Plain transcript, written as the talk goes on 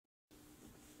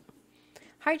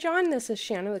Hi, John. This is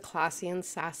Shannon with Classy and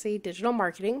Sassy Digital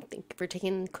Marketing. Thank you for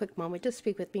taking a quick moment to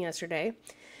speak with me yesterday.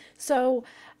 So,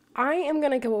 I am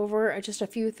going to go over just a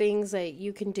few things that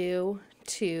you can do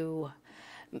to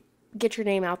get your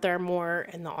name out there more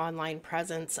in the online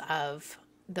presence of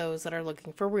those that are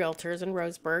looking for realtors in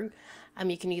Roseburg.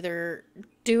 You can either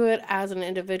do it as an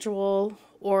individual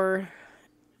or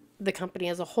the company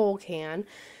as a whole can.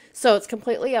 So it's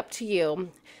completely up to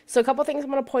you. So a couple things I'm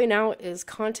going to point out is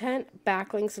content,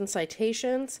 backlinks, and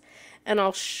citations. And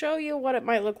I'll show you what it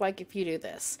might look like if you do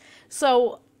this.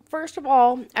 So first of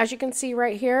all, as you can see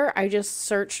right here, I just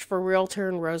searched for realtor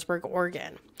in Roseburg,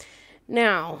 Oregon.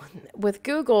 Now, with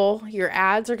Google, your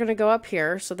ads are going to go up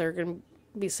here. So they're going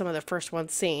to be some of the first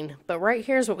ones seen. But right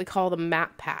here is what we call the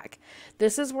map pack.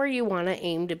 This is where you want to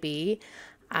aim to be.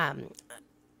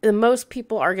 The most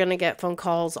people are going to get phone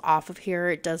calls off of here.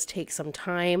 It does take some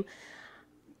time,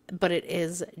 but it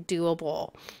is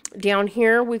doable. Down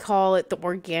here, we call it the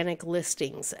organic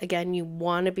listings. Again, you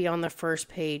want to be on the first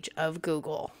page of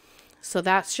Google. So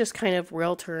that's just kind of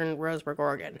realtor in Roseburg,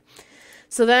 Oregon.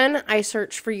 So then I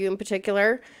search for you in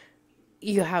particular.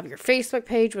 You have your Facebook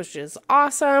page, which is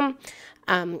awesome.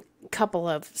 Couple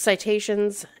of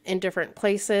citations in different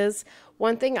places.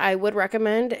 One thing I would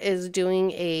recommend is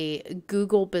doing a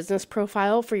Google business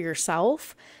profile for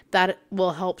yourself. That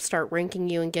will help start ranking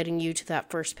you and getting you to that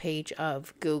first page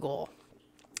of Google.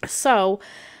 So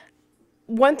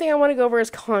one thing I want to go over is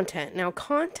content. Now,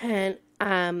 content,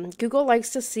 Google likes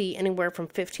to see anywhere from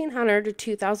 1,500 to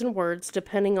 2,000 words,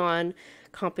 depending on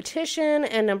competition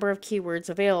and number of keywords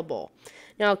available.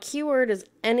 Now, a keyword is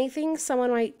anything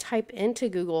someone might type into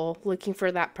Google looking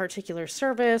for that particular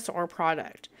service or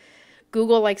product.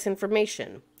 Google likes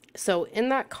information. So in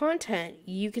that content,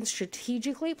 you can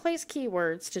strategically place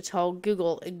keywords to tell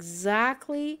Google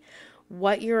exactly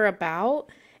what you're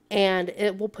about, and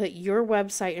it will put your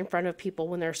website in front of people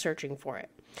when they're searching for it.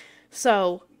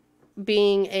 So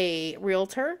being a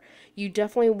realtor, you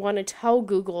definitely want to tell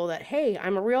Google that, hey,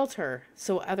 I'm a realtor,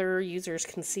 so other users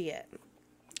can see it.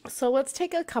 So let's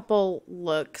take a couple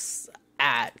looks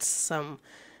at some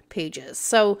pages.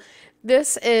 So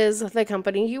this is the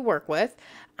company you work with.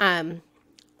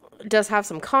 Does have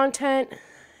some content,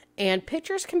 and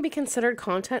pictures can be considered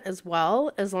content as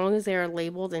well, as long as they are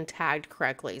labeled and tagged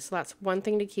correctly. So that's one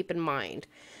thing to keep in mind.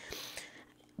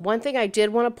 One thing I did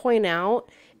want to point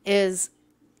out is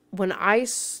when I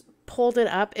pulled it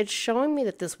up, it's showing me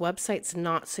that this website's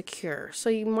not secure. So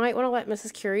you might want to let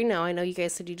Mrs. Curie know. I know you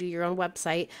guys said you do your own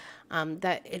website,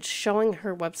 that it's showing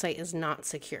her website is not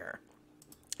secure.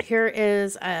 Here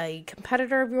is a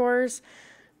competitor of yours.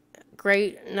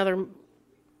 Great, another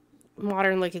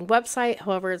modern looking website.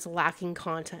 However, it's lacking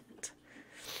content.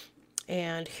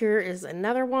 And here is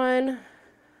another one.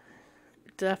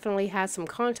 Definitely has some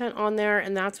content on there,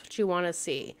 and that's what you want to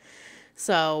see.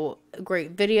 So a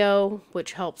great video,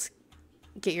 which helps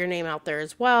get your name out there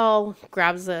as well,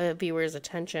 grabs the viewer's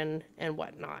attention and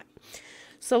whatnot.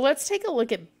 So let's take a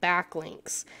look at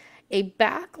backlinks. A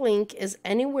backlink is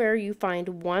anywhere you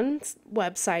find one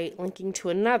website linking to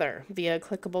another via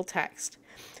clickable text.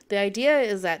 The idea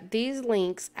is that these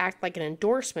links act like an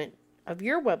endorsement of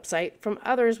your website from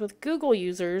others with Google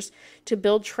users to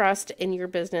build trust in your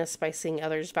business by seeing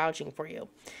others vouching for you.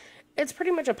 It's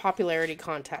pretty much a popularity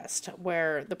contest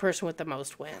where the person with the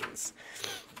most wins.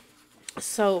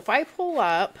 So if I pull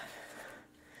up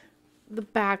the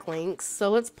backlinks, so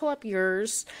let's pull up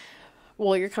yours,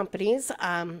 well, your company's,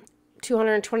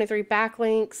 223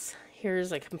 backlinks.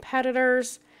 Here's a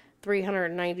competitor's,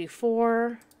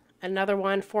 394, another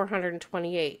one,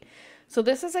 428. So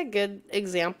this is a good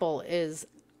example is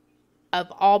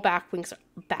of all backlinks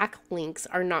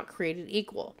are not created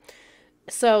equal.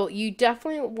 So you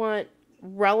definitely want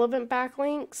relevant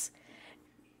backlinks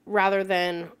rather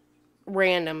than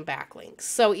random backlinks.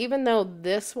 So even though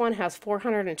this one has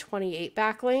 428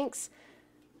 backlinks,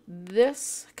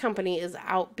 this company is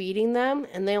outbeating them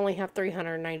and they only have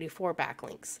 394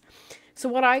 backlinks. So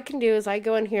what I can do is I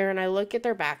go in here and I look at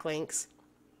their backlinks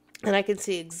and I can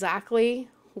see exactly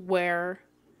where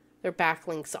their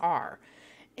backlinks are.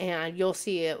 And you'll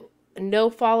see a no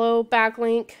follow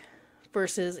backlink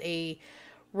versus a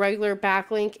regular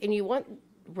backlink, and you want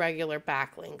regular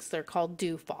backlinks. They're called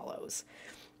do follows.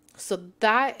 So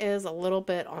that is a little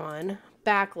bit on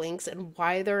backlinks and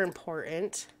why they're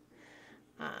important.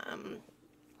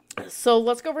 So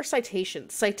let's go over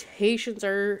citations. Citations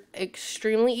are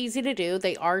extremely easy to do.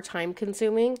 They are time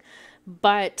consuming,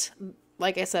 but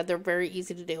like I said, they're very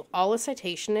easy to do. All a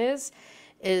citation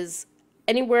is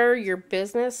anywhere your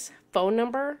business phone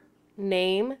number,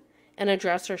 name, and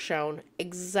address are shown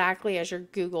exactly as your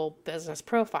Google business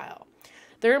profile.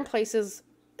 They're in places,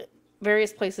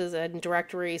 various places and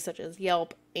directories such as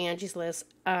Yelp, Angie's List,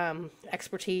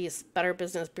 Expertise, Better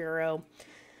Business Bureau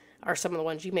are some of the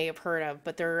ones you may have heard of,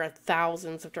 but there are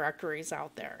thousands of directories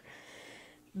out there.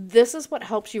 This is what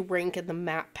helps you rank in the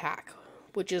map pack,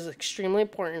 which is extremely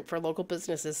important for local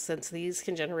businesses since these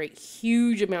can generate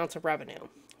huge amounts of revenue.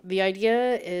 The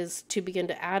idea is to begin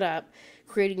to add up,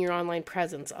 creating your online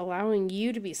presence, allowing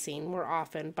you to be seen more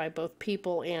often by both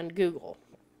people and Google.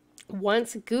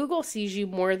 Once Google sees you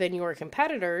more than your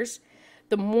competitors,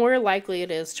 the more likely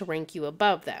it is to rank you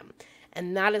above them.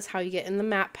 And that is how you get in the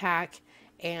map pack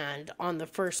and on the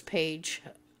first page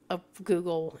of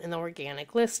Google in the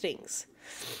organic listings.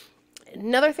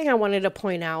 Another thing I wanted to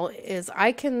point out is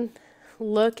I can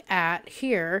look at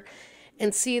here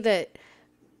and see that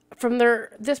from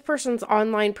this person's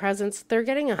online presence, they're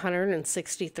getting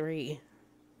 163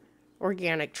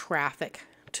 organic traffic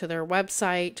to their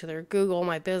website, to their Google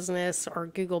My Business or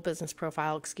Google Business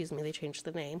Profile, excuse me, they changed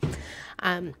the name.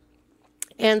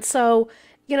 And so,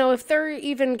 if they're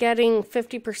even getting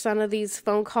 50% of these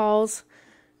phone calls,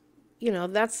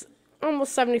 that's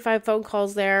almost 75 phone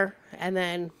calls there. And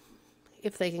then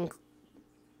if they can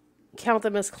count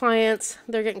them as clients,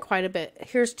 they're getting quite a bit.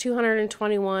 Here's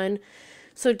 221.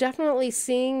 So definitely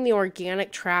seeing the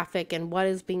organic traffic and what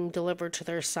is being delivered to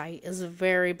their site is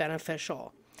very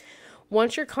beneficial.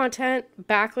 Once your content,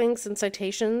 backlinks, and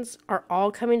citations are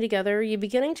all coming together, you're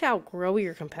beginning to outgrow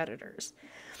your competitors.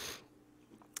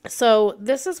 So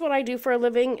this is what I do for a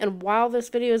living, and while this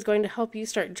video is going to help you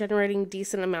start generating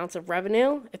decent amounts of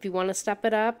revenue, if you want to step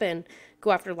it up and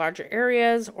go after larger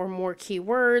areas or more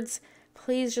keywords,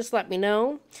 please just let me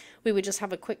know. We would just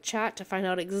have a quick chat to find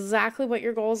out exactly what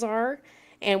your goals are,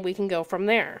 and we can go from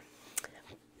there.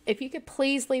 If you could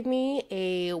please leave me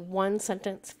a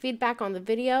 1-sentence feedback on the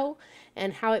video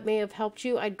and how it may have helped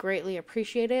you, I'd greatly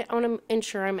appreciate it. I want to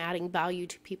ensure I'm adding value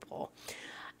to people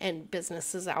and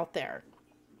businesses out there.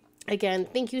 Again,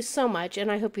 thank you so much,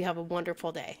 and I hope you have a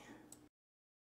wonderful day.